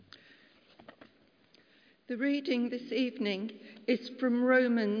The reading this evening is from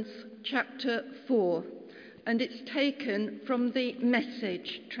Romans chapter 4, and it's taken from the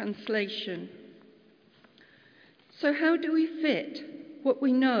Message translation. So how do we fit what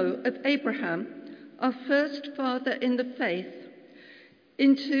we know of Abraham, our first father in the faith,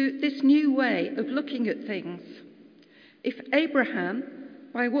 into this new way of looking at things? If Abraham,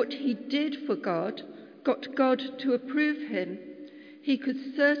 by what he did for God, got God to approve him, he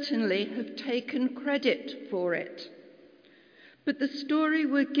could certainly have taken credit for it. But the story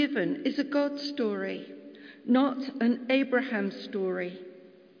we're given is a God story, not an Abraham story.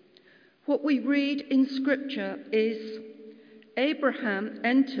 What we read in Scripture is Abraham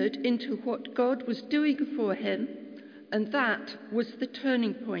entered into what God was doing for him, and that was the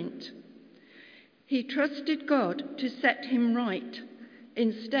turning point. He trusted God to set him right,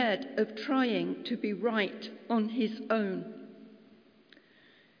 instead of trying to be right on his own.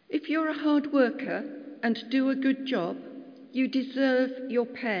 If you're a hard worker and do a good job, you deserve your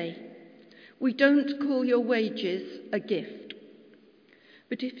pay. We don't call your wages a gift.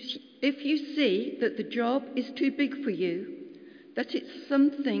 But if you see that the job is too big for you, that it's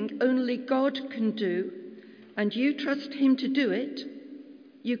something only God can do, and you trust him to do it,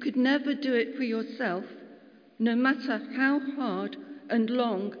 you could never do it for yourself, no matter how hard and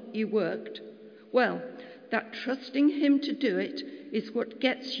long you worked. Well, that trusting him to do it is what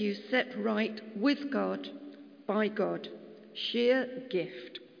gets you set right with God, by God. Sheer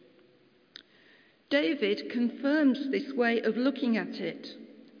gift. David confirms this way of looking at it,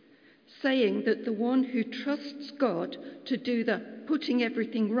 saying that the one who trusts God to do the putting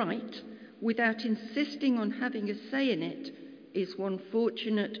everything right without insisting on having a say in it is one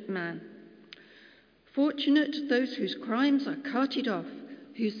fortunate man. Fortunate those whose crimes are carted off,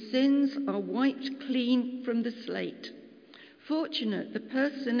 whose sins are wiped clean from the slate. Fortunate the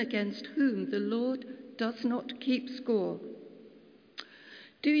person against whom the Lord does not keep score.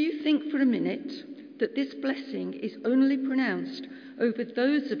 Do you think for a minute that this blessing is only pronounced over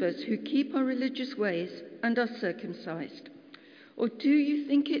those of us who keep our religious ways and are circumcised? Or do you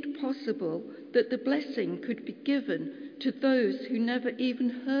think it possible that the blessing could be given to those who never even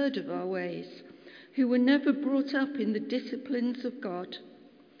heard of our ways, who were never brought up in the disciplines of God?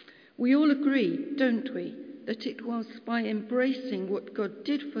 We all agree, don't we, that it was by embracing what God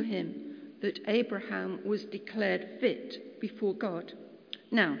did for him that Abraham was declared fit before God.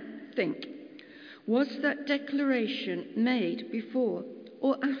 Now, think, was that declaration made before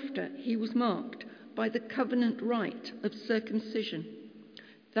or after he was marked by the covenant rite of circumcision?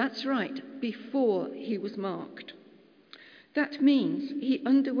 That's right, before he was marked. That means he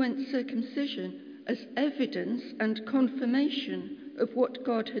underwent circumcision as evidence and confirmation of what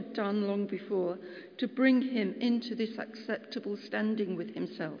God had done long before to bring him into this acceptable standing with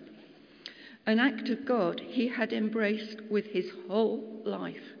himself. An act of God he had embraced with his whole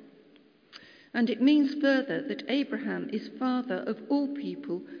life. And it means further that Abraham is father of all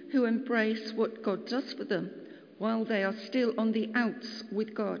people who embrace what God does for them while they are still on the outs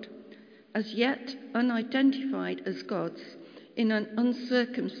with God, as yet unidentified as God's in an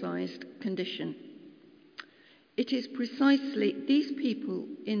uncircumcised condition. It is precisely these people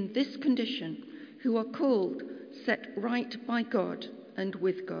in this condition who are called set right by God and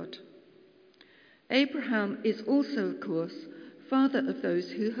with God. Abraham is also, of course, father of those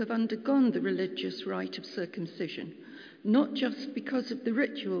who have undergone the religious rite of circumcision, not just because of the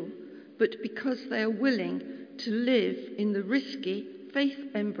ritual, but because they are willing to live in the risky faith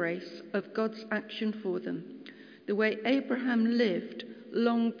embrace of God's action for them, the way Abraham lived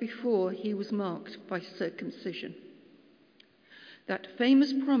long before he was marked by circumcision. That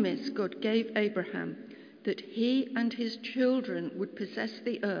famous promise God gave Abraham that he and his children would possess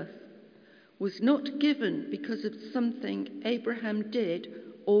the earth was not given because of something Abraham did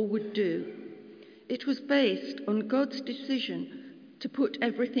or would do. It was based on God's decision to put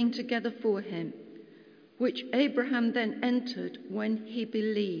everything together for him, which Abraham then entered when he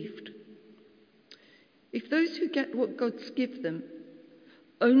believed. If those who get what God gives them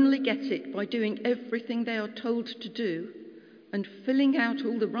only get it by doing everything they are told to do and filling out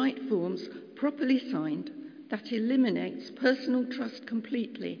all the right forms properly signed, that eliminates personal trust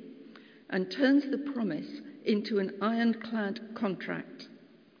completely and turns the promise into an ironclad contract.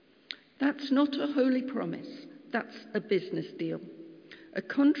 That's not a holy promise, that's a business deal. A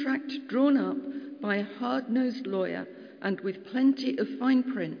contract drawn up by a hard-nosed lawyer and with plenty of fine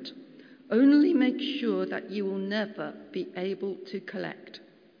print only makes sure that you will never be able to collect.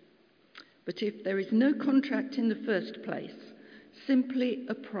 But if there is no contract in the first place, simply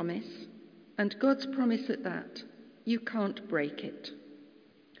a promise, and God's promise at that, you can't break it.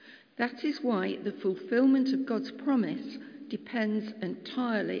 That is why the fulfillment of God's promise depends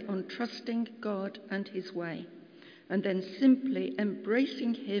entirely on trusting God and his way, and then simply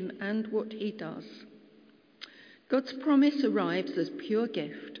embracing him and what he does. God's promise arrives as pure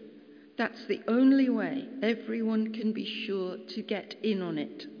gift. That's the only way everyone can be sure to get in on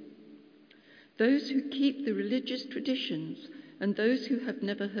it. Those who keep the religious traditions and those who have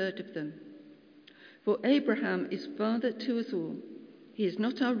never heard of them. For Abraham is father to us all. He is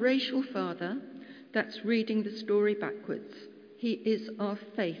not our racial father. That's reading the story backwards. He is our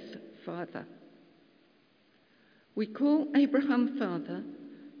faith father. We call Abraham father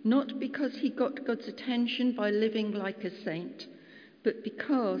not because he got God's attention by living like a saint, but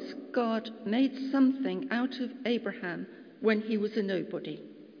because God made something out of Abraham when he was a nobody.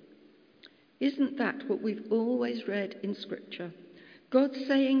 Isn't that what we've always read in Scripture? God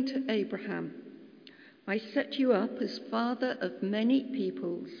saying to Abraham, I set you up as father of many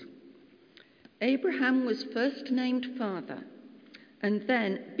peoples. Abraham was first named father and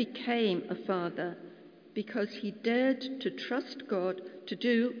then became a father because he dared to trust God to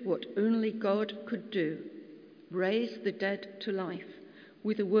do what only God could do, raise the dead to life.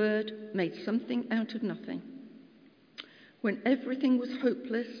 With a word, made something out of nothing. When everything was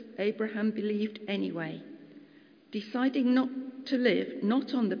hopeless, Abraham believed anyway, deciding not to live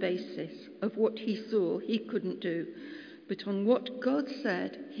not on the basis of what he saw he couldn't do, but on what God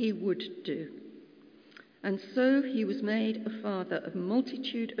said he would do. And so he was made a father of a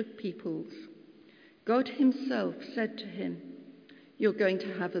multitude of peoples. God himself said to him, You're going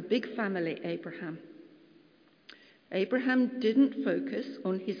to have a big family, Abraham. Abraham didn't focus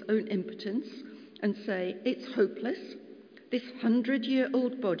on his own impotence and say, It's hopeless. This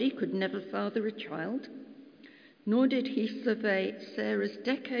 100-year-old body could never father a child. Nor did he survey Sarah's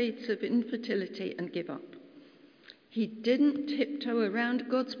decades of infertility and give up. He didn't tiptoe around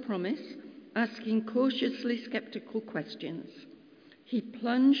God's promise, asking cautiously skeptical questions. He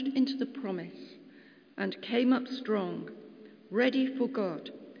plunged into the promise and came up strong, ready for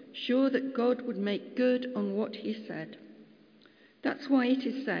God, sure that God would make good on what he said. That's why it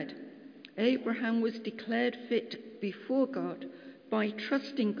is said, Abraham was declared fit before God by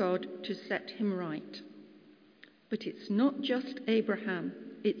trusting God to set him right. But it's not just Abraham,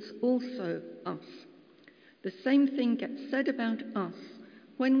 it's also us. The same thing gets said about us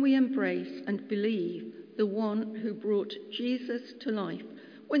when we embrace and believe the one who brought Jesus to life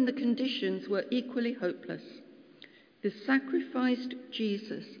when the conditions were equally hopeless. The sacrificed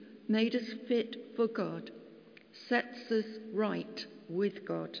Jesus made us fit for God, sets us right with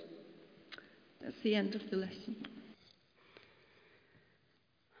God. That's the end of the lesson.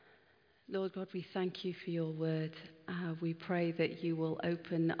 Lord God, we thank you for your word. We pray that you will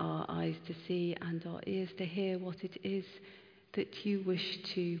open our eyes to see and our ears to hear what it is that you wish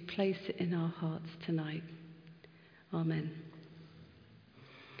to place in our hearts tonight. Amen.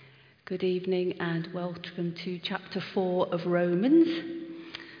 Good evening and welcome to chapter 4 of Romans.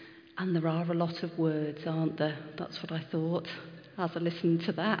 And there are a lot of words, aren't there? That's what I thought as I listened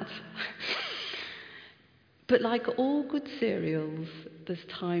to that. But like all good serials, there's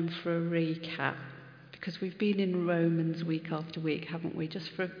time for a recap, because we've been in Romans week after week, haven't we? Just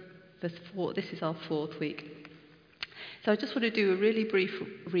for this is our 4th week. So I just want to do a really brief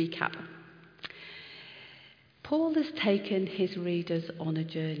recap. Paul has taken his readers on a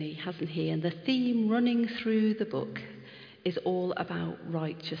journey, hasn't he? And the theme running through the book is all about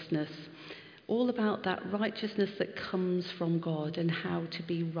righteousness, all about that righteousness that comes from God and how to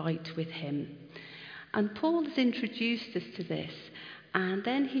be right with him. And Paul has introduced us to this, and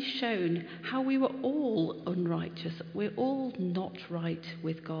then he's shown how we were all unrighteous. We're all not right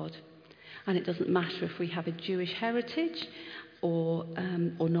with God. And it doesn't matter if we have a Jewish heritage or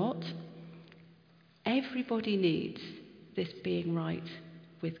not. Everybody needs this being right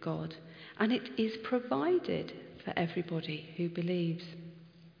with God. And it is provided for everybody who believes.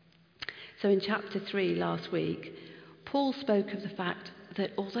 So in chapter 3 last week, Paul spoke of the fact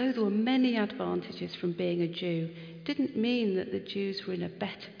that although there were many advantages from being a Jew, it didn't mean that the Jews were in a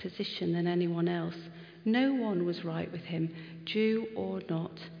better position than anyone else. No one was right with him, Jew or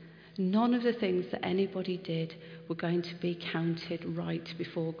not. None of the things that anybody did were going to be counted right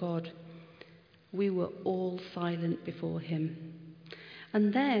before God. We were all silent before him.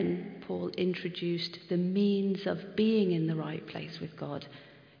 And then Paul introduced the means of being in the right place with God.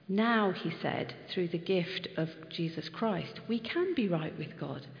 Now, he said, through the gift of Jesus Christ, we can be right with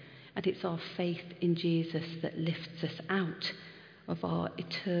God. And it's our faith in Jesus that lifts us out of our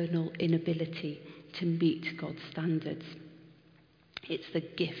eternal inability to meet God's standards. It's the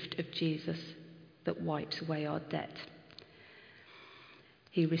gift of Jesus that wipes away our debt.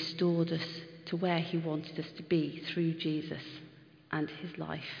 He restored us to where he wanted us to be through Jesus and his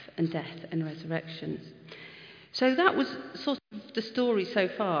life and death and resurrection. So that was sort of the story so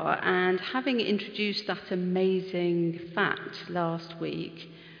far, and having introduced that amazing fact last week,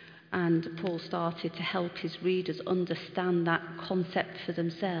 and Paul started to help his readers understand that concept for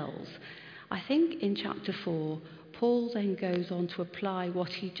themselves, I think in chapter 4, Paul then goes on to apply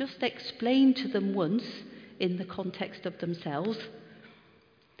what he just explained to them once in the context of themselves.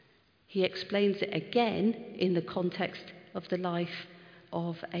 He explains it again in the context of the life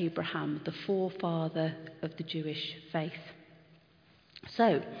of Abraham, the forefather of the Jewish faith.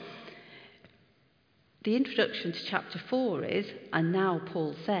 So, the introduction to chapter 4 is, and now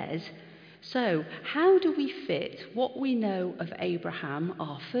Paul says, so how do we fit what we know of Abraham,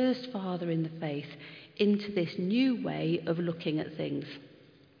 our first father in the faith, into this new way of looking at things,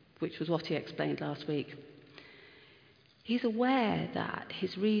 which was what he explained last week. He's aware that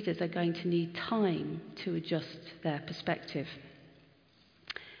his readers are going to need time to adjust their perspective.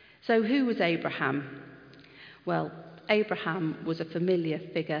 So who was Abraham? Well, Abraham was a familiar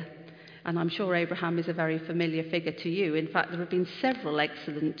figure, and I'm sure Abraham is a very familiar figure to you. In fact, there have been several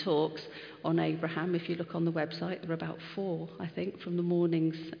excellent talks on Abraham. If you look on the website, there are about 4, I think, from the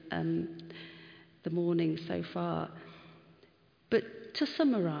mornings so far. But to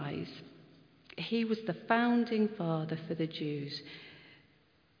summarise, he was the founding father for the Jews.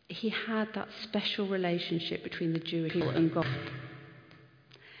 He had that special relationship between the Jewish people and God.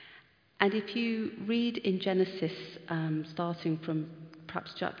 And if you read in Genesis, starting from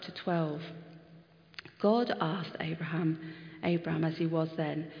perhaps chapter 12, God asked Abraham, as he was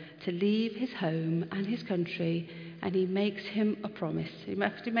then, to leave his home and his country, and he makes him a promise. He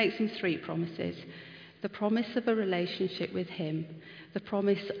makes him 3 promises. The promise of a relationship with him, the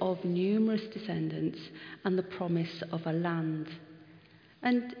promise of numerous descendants, and the promise of a land.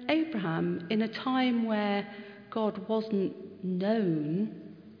 And Abraham, in a time where God wasn't known,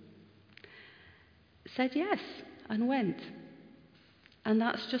 said yes and went. And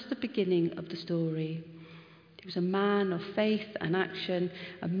that's just the beginning of the story. He was a man of faith and action,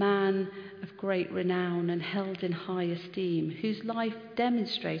 a man of great renown and held in high esteem, whose life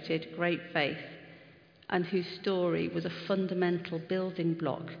demonstrated great faith, and whose story was a fundamental building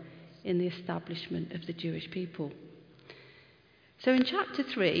block in the establishment of the Jewish people. So in chapter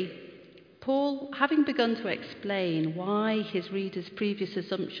 3, Paul, having begun to explain why his readers' previous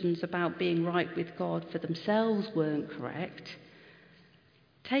assumptions about being right with God for themselves weren't correct,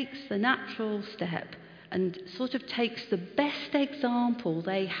 takes the natural step and sort of takes the best example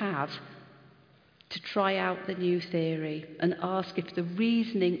they have to try out the new theory and ask if the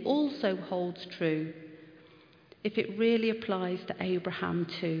reasoning also holds true, if it really applies to Abraham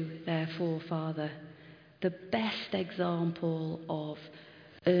too, their forefather, the best example of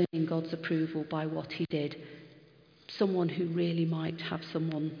earning God's approval by what he did, someone who really might have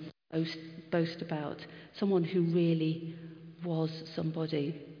someone boast about, someone who really was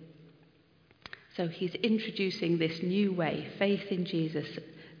somebody. So he's introducing this new way, faith in Jesus,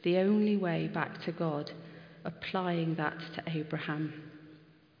 the only way back to God, applying that to Abraham.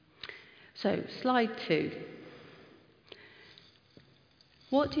 So, slide 2.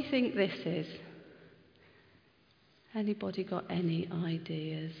 What do you think this is? Anybody got any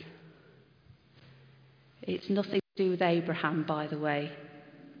ideas? It's nothing to do with Abraham, by the way.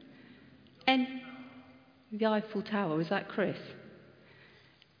 And the Eiffel Tower, was that Chris?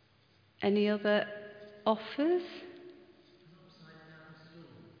 Any other offers?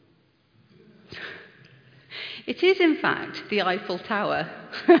 It is, in fact, the Eiffel Tower.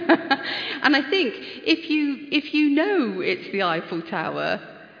 And I think if you know it's the Eiffel Tower,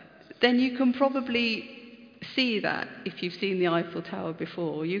 then you can probably see that. If you've seen the Eiffel Tower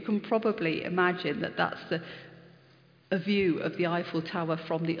before, you can probably imagine that that's a view of the Eiffel Tower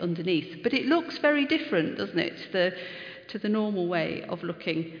from the underneath. But it looks very different, doesn't it, to the normal way of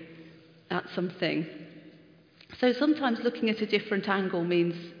looking at something. So sometimes looking at a different angle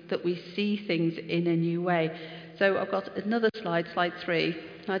means that we see things in a new way. So I've got another slide 3.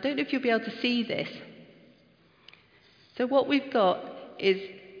 Now, I don't know if you'll be able to see this. So what we've got is,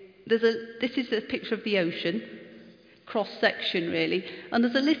 this is a picture of the ocean, cross-section really, and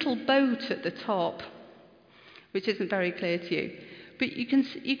there's a little boat at the top, which isn't very clear to you. But you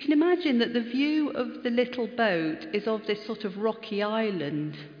can imagine that the view of the little boat is of this sort of rocky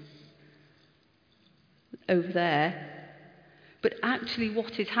island over there. But actually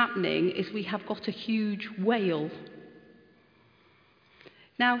what is happening is we have got a huge whale.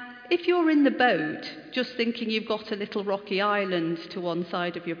 Now, if you're in the boat, just thinking you've got a little rocky island to one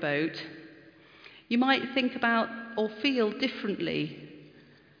side of your boat, you might think about or feel differently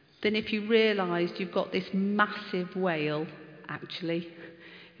than if you realised you've got this massive whale, actually,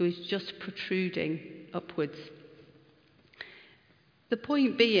 who is just protruding upwards. The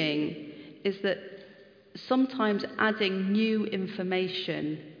point being is that sometimes adding new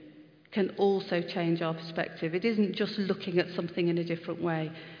information can also change our perspective. It isn't just looking at something in a different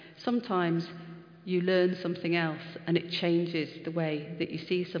way. Sometimes you learn something else and it changes the way that you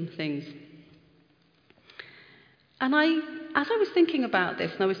see some things. And as I was thinking about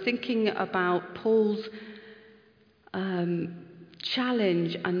this, and I was thinking about Paul's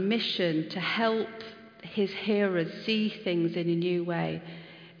challenge and mission to help his hearers see things in a new way,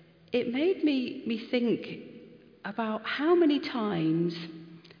 it made me think about how many times,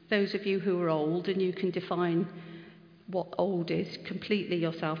 those of you who are old, and you can define what old is completely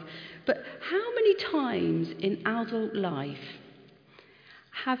yourself, but how many times in adult life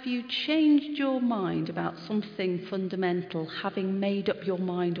have you changed your mind about something fundamental, having made up your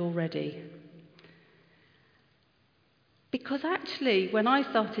mind already? Because actually, when I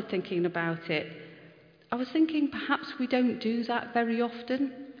started thinking about it, I was thinking perhaps we don't do that very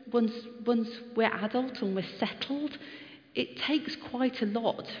often. Once we're adult and we're settled, it takes quite a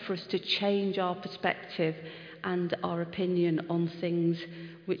lot for us to change our perspective and our opinion on things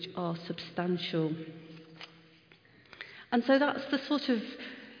which are substantial. And so that's the sort of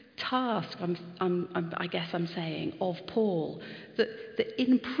task, I guess I'm saying, of Paul, that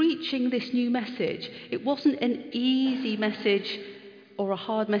in preaching this new message, it wasn't an easy message or a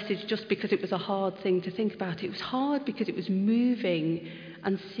hard message just because it was a hard thing to think about. It was hard because it was moving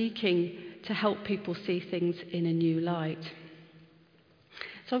and seeking to help people see things in a new light.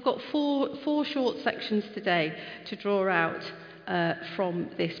 So I've got four short sections today to draw out from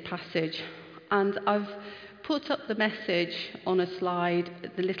this passage. And I've put up the message on a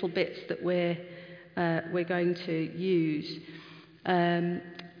slide, the little bits that we're going to use.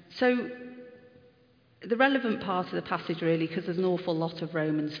 So the relevant part of the passage, really, because there's an awful lot of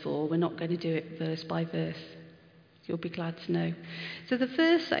Romans 4, we're not going to do it verse by verse. You'll be glad to know. So the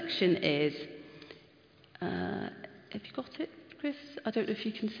first section is, have you got it, Chris? I don't know if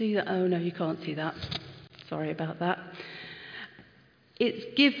you can see that. Oh, no, you can't see that. Sorry about that. It's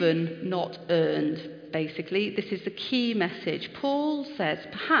given, not earned, basically. This is the key message. Paul says,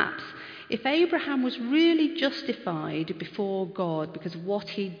 perhaps, if Abraham was really justified before God because of what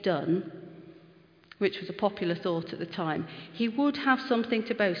he'd done, which was a popular thought at the time, he would have something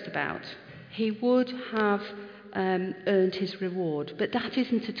to boast about. He would have earned his reward. But that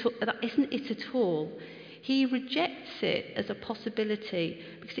isn't it at all. He rejects it as a possibility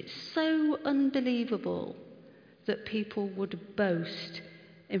because it's so unbelievable that people would boast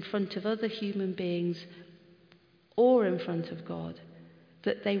in front of other human beings or in front of God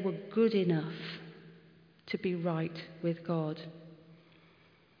that they were good enough to be right with God.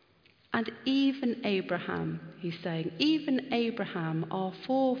 And even Abraham, he's saying, even Abraham, our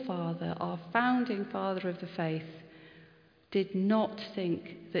forefather, our founding father of the faith, did not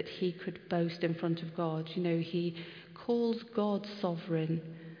think that he could boast in front of God. You know, he calls God sovereign,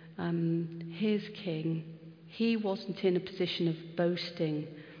 his king. He wasn't in a position of boasting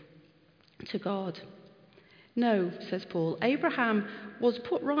to God. No, says Paul, Abraham was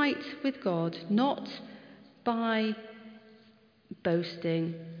put right with God, not by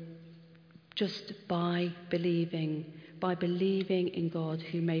boasting, just by believing in God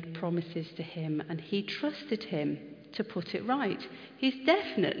who made promises to him, and he trusted him to put it right. He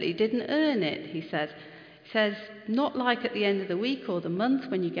definitely didn't earn it, he says. He says, not like at the end of the week or the month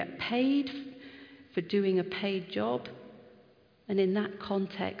when you get paid for doing a paid job. And in that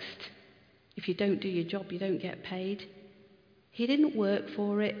context, if you don't do your job, you don't get paid. He didn't work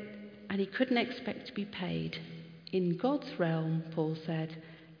for it, and he couldn't expect to be paid. In God's realm, Paul said,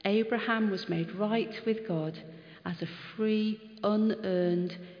 Abraham was made right with God as a free,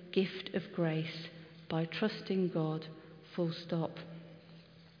 unearned gift of grace by trusting God, full stop.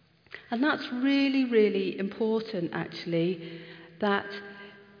 And that's really, really important, actually, that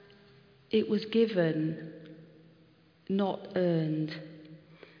it was given, not earned.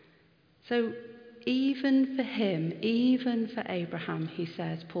 So even for him, even for Abraham,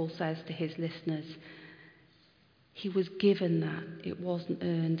 Paul says to his listeners, he was given that. It wasn't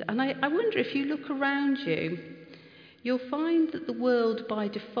earned. And I wonder if you look around you, you'll find that the world by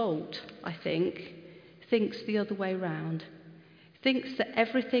default, I think, thinks the other way round. Thinks that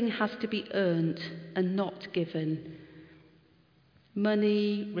everything has to be earned and not given.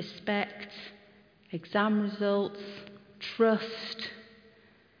 Money, respect, exam results, trust,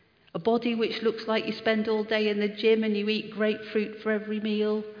 a body which looks like you spend all day in the gym and you eat grapefruit for every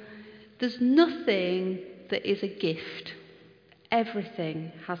meal. There's nothing that is a gift.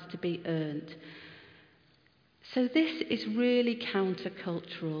 Everything has to be earned. So this is really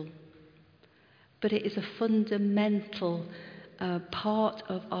countercultural, but it is a fundamental part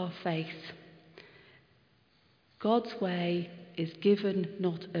of our faith. God's way is given,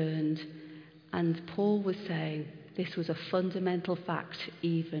 not earned. And Paul was saying this was a fundamental fact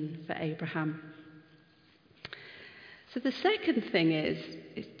even for Abraham. So the second thing is,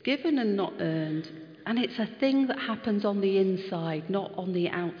 it's given and not earned, and it's a thing that happens on the inside, not on the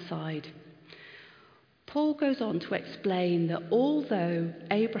outside. Paul goes on to explain that although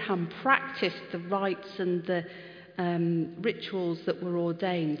Abraham practiced the rites and the rituals that were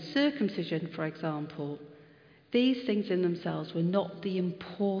ordained, circumcision, for example, these things in themselves were not the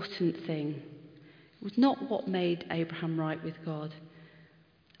important thing. It was not what made Abraham right with God.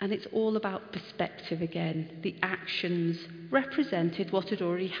 And it's all about perspective again. The actions represented what had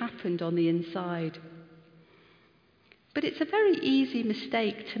already happened on the inside. But it's a very easy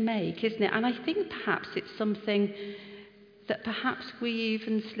mistake to make, isn't it? And I think perhaps it's something that perhaps we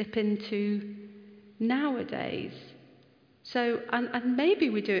even slip into nowadays. So, and maybe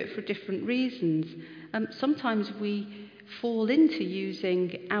we do it for different reasons. Sometimes we fall into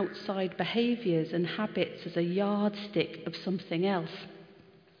using outside behaviours and habits as a yardstick of something else.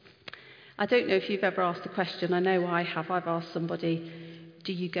 I don't know if you've ever asked a question. I know I have. I've asked somebody,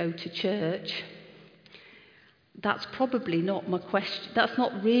 do you go to church? That's probably not my question. That's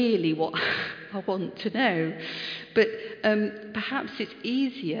not really what I want to know. But perhaps it's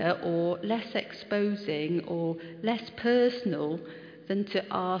easier or less exposing or less personal than to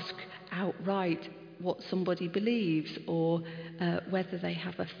ask outright what somebody believes or whether they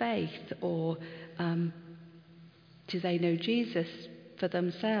have a faith or do they know Jesus for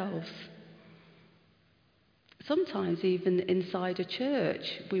themselves. Sometimes even inside a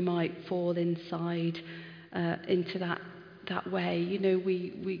church we might fall into that way. You know,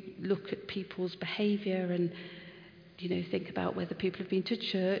 we look at people's behaviour and, you know, think about whether people have been to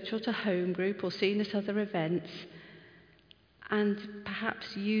church or to home group or seen at other events, and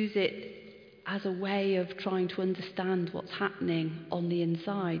perhaps use it as a way of trying to understand what's happening on the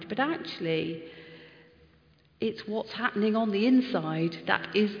inside. But actually, it's what's happening on the inside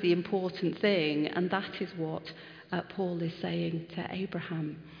that is the important thing, and that is what Paul is saying to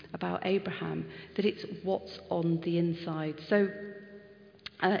Abraham, about Abraham, that it's what's on the inside. So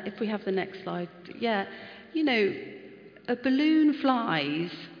if we have the next slide. Yeah, you know, a balloon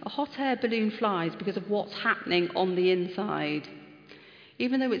flies, a hot air balloon flies because of what's happening on the inside.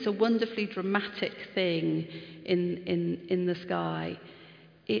 Even though it's a wonderfully dramatic thing in the sky,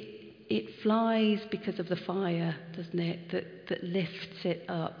 it flies because of the fire, doesn't it, that lifts it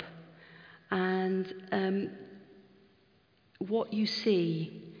up. And what you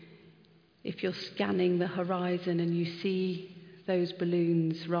see, if you're scanning the horizon and you see those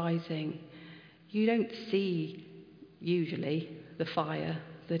balloons rising, you don't see, usually, the fire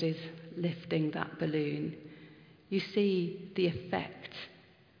that is lifting that balloon. You see the effect.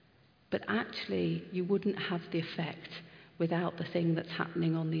 But actually, you wouldn't have the effect without the thing that's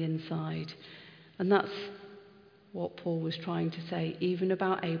happening on the inside. And that's what Paul was trying to say, even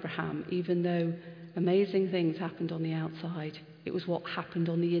about Abraham. Even though amazing things happened on the outside, it was what happened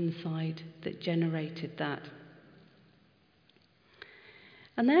on the inside that generated that.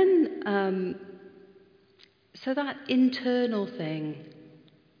 And then, so that internal thing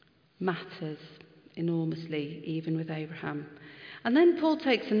matters enormously, even with Abraham. And then Paul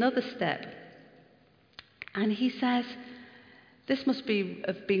takes another step, and he says, this must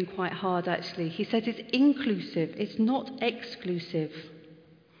have been quite hard actually. He says it's inclusive, it's not exclusive.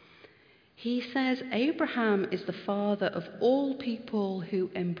 He says Abraham is the father of all people who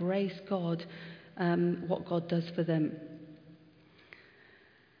embrace God, what God does for them.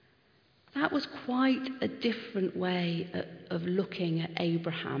 That was quite a different way of looking at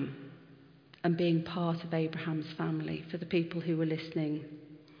Abraham and being part of Abraham's family for the people who were listening.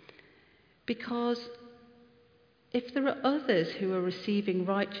 Because if there are others who are receiving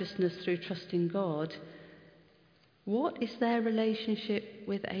righteousness through trusting God, what is their relationship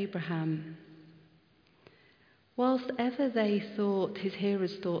with Abraham? Whilst ever his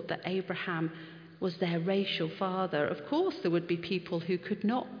hearers thought that Abraham was their racial father, of course there would be people who could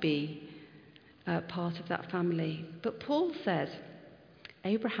not be part of that family. But Paul says,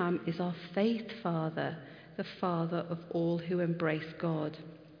 Abraham is our faith father, the father of all who embrace God.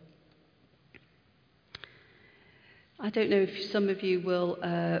 I don't know if some of you will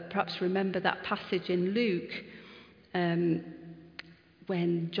perhaps remember that passage in Luke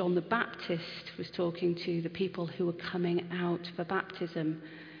when John the Baptist was talking to the people who were coming out for baptism.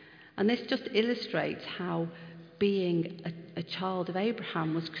 And this just illustrates how being a child of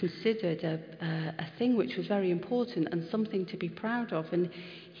Abraham was considered a thing which was very important and something to be proud of. And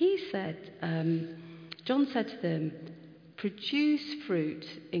he said, John said to them, "Produce fruit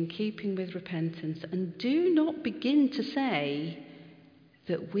in keeping with repentance, and do not begin to say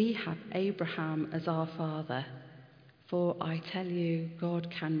that we have Abraham as our father. For I tell you, God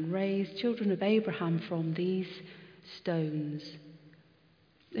can raise children of Abraham from these stones."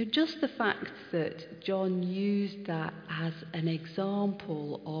 Just the fact that John used that as an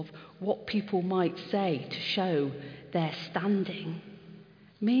example of what people might say to show their standing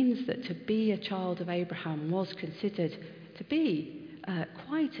means that to be a child of Abraham was considered to be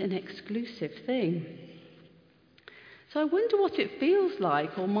quite an exclusive thing. So I wonder what it feels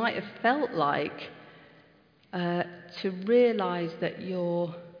like, or might have felt like, to realise that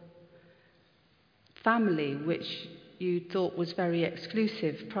your family, which you thought was very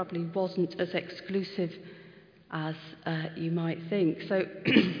exclusive, probably wasn't as exclusive as you might think. So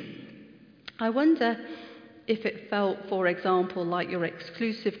I wonder if it felt, for example, like your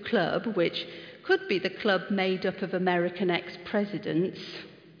exclusive club, which could be the club made up of American ex-presidents.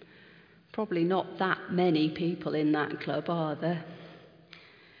 Probably not that many people in that club, are there?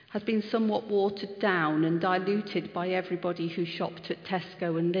 Has been somewhat watered down and diluted by everybody who shopped at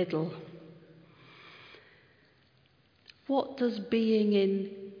Tesco and Lidl. What does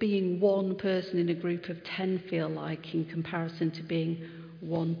being one person in a group of 10 feel like in comparison to being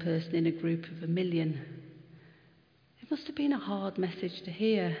one person in a group of 1 million? It must have been a hard message to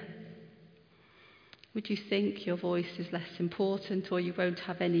hear. Would you think your voice is less important, or you won't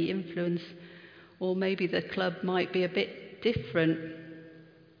have any influence, or maybe the club might be a bit different?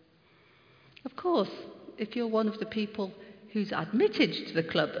 Of course, if you're one of the people who's admitted to the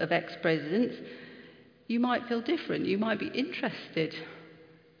club of ex-presidents, you might feel different. You might be interested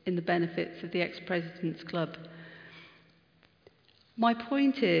in the benefits of the ex-presidents club. My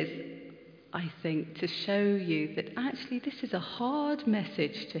point is, I think, to show you that actually this is a hard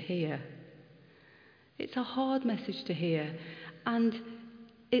message to hear. It's a hard message to hear, and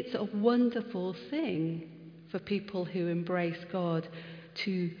it's a wonderful thing for people who embrace God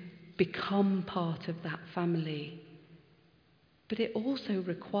to become part of that family. But it also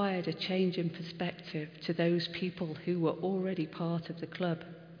required a change in perspective to those people who were already part of the club.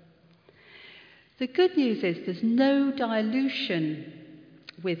 The good news is there's no dilution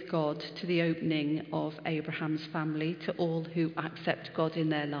with God to the opening of Abraham's family to all who accept God in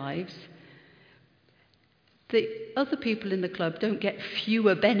their lives. The other people in the club don't get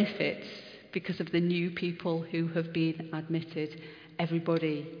fewer benefits because of the new people who have been admitted.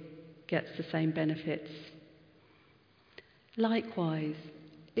 Everybody gets the same benefits. Likewise,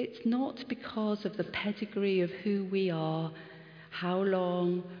 it's not because of the pedigree of who we are, how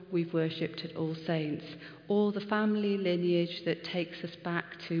long we've worshipped at All Saints, or the family lineage that takes us back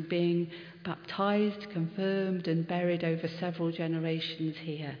to being baptised, confirmed and buried over several generations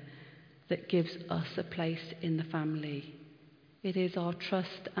here, that gives us a place in the family. It is our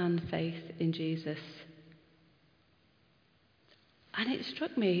trust and faith in Jesus. And it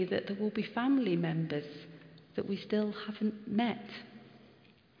struck me that there will be family members that we still haven't met.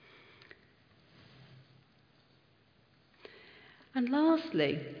 And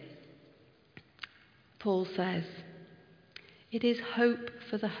lastly, Paul says, it is hope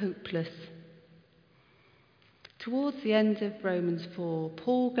for the hopeless. Towards the end of Romans 4,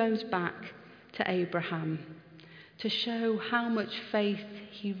 Paul goes back to Abraham to show how much faith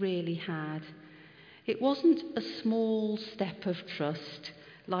he really had. It wasn't a small step of trust,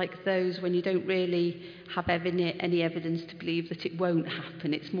 like those when you don't really have any evidence to believe that it won't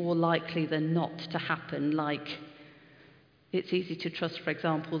happen. It's more likely than not to happen, like it's easy to trust, for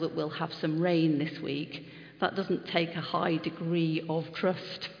example, that we'll have some rain this week. That doesn't take a high degree of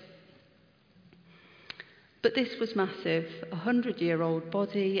trust. But this was massive, a 100-year-old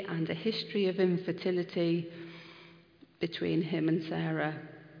body and a history of infertility between him and Sarah.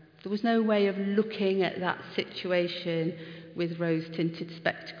 There was no way of looking at that situation with rose-tinted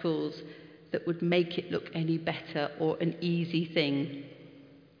spectacles that would make it look any better or an easy thing.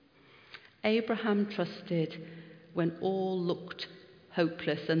 Abraham trusted when all looked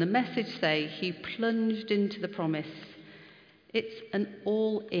hopeless, and the message say he plunged into the promise. It's an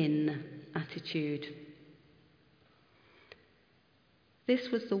all-in attitude. This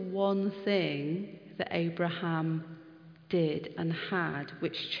was the one thing that Abraham did and had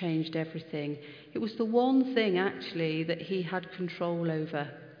which changed everything. It was the one thing actually that he had control over.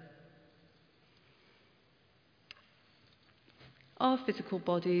 Our physical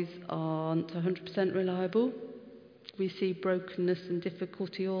bodies aren't 100% reliable. We see brokenness and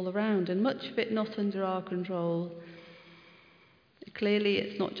difficulty all around, and much of it not under our control. Clearly,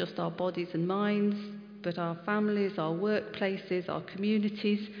 it's not just our bodies and minds, but our families, our workplaces, our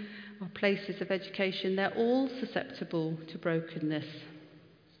communities, our places of education. They're all susceptible to brokenness.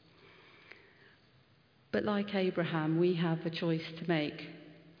 But like Abraham, we have a choice to make,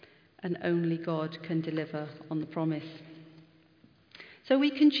 and only God can deliver on the promise. So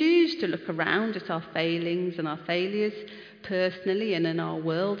we can choose to look around at our failings and our failures personally and in our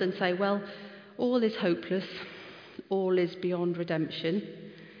world and say, well, all is hopeless, all is beyond redemption.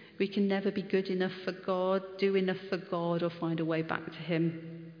 We can never be good enough for God, do enough for God, or find a way back to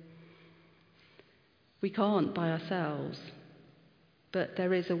him. We can't by ourselves, but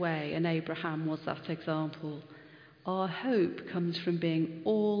there is a way, and Abraham was that example. Our hope comes from being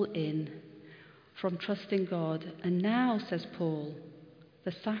all in, from trusting God, and now, says Paul,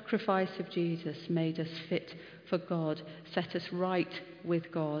 the sacrifice of Jesus made us fit for God, set us right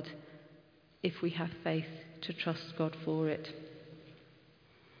with God, if we have faith to trust God for it.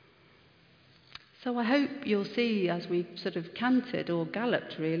 So I hope you'll see, as we've sort of cantered or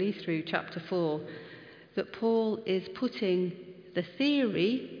galloped really through chapter 4, that Paul is putting the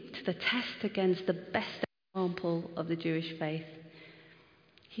theory to the test against the best example of the Jewish faith.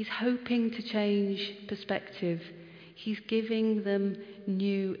 He's hoping to change perspective. He's giving them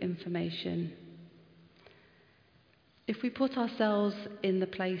new information. If we put ourselves in the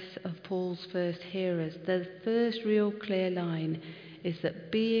place of Paul's first hearers, the first real clear line is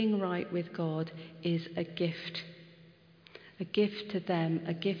that being right with God is a gift to them,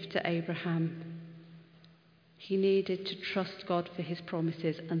 a gift to Abraham. He needed to trust God for his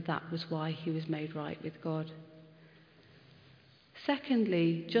promises, and that was why he was made right with God.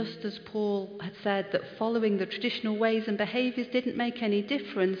 Secondly, just as Paul had said that following the traditional ways and behaviours didn't make any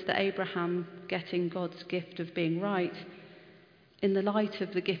difference to Abraham getting God's gift of being right, in the light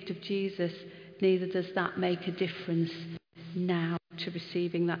of the gift of Jesus, neither does that make a difference now to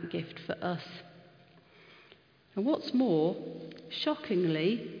receiving that gift for us. And what's more,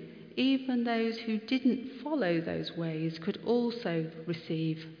 shockingly, even those who didn't follow those ways could also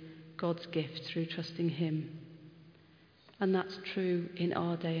receive God's gift through trusting him. And that's true in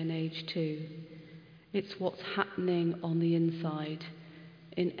our day and age too. It's what's happening on the inside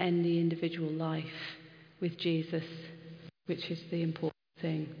in any individual life with Jesus, which is the important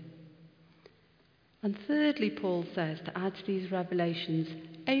thing. And thirdly, Paul says, to add to these revelations,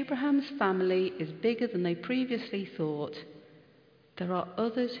 Abraham's family is bigger than they previously thought. There are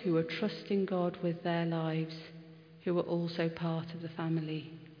others who are trusting God with their lives, who are also part of the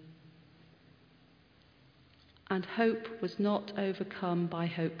family. And hope was not overcome by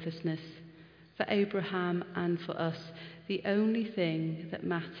hopelessness. For Abraham and for us, the only thing that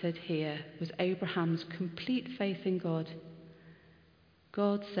mattered here was Abraham's complete faith in God.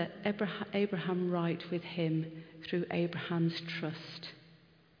 God set Abraham right with him through Abraham's trust.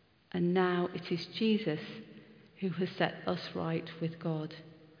 And now it is Jesus who has set us right with God.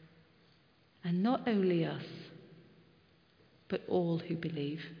 And not only us, but all who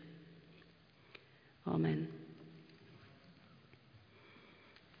believe. Amen.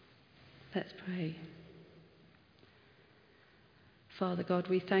 Let's pray. Father God,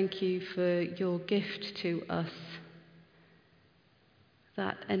 we thank you for your gift to us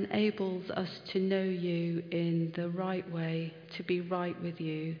that enables us to know you in the right way, to be right with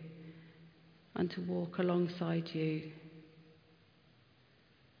you, and to walk alongside you.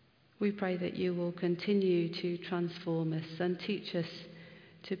 We pray that you will continue to transform us and teach us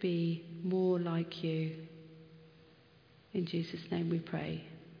to be more like you. In Jesus' name we pray.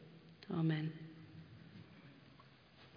 Amen.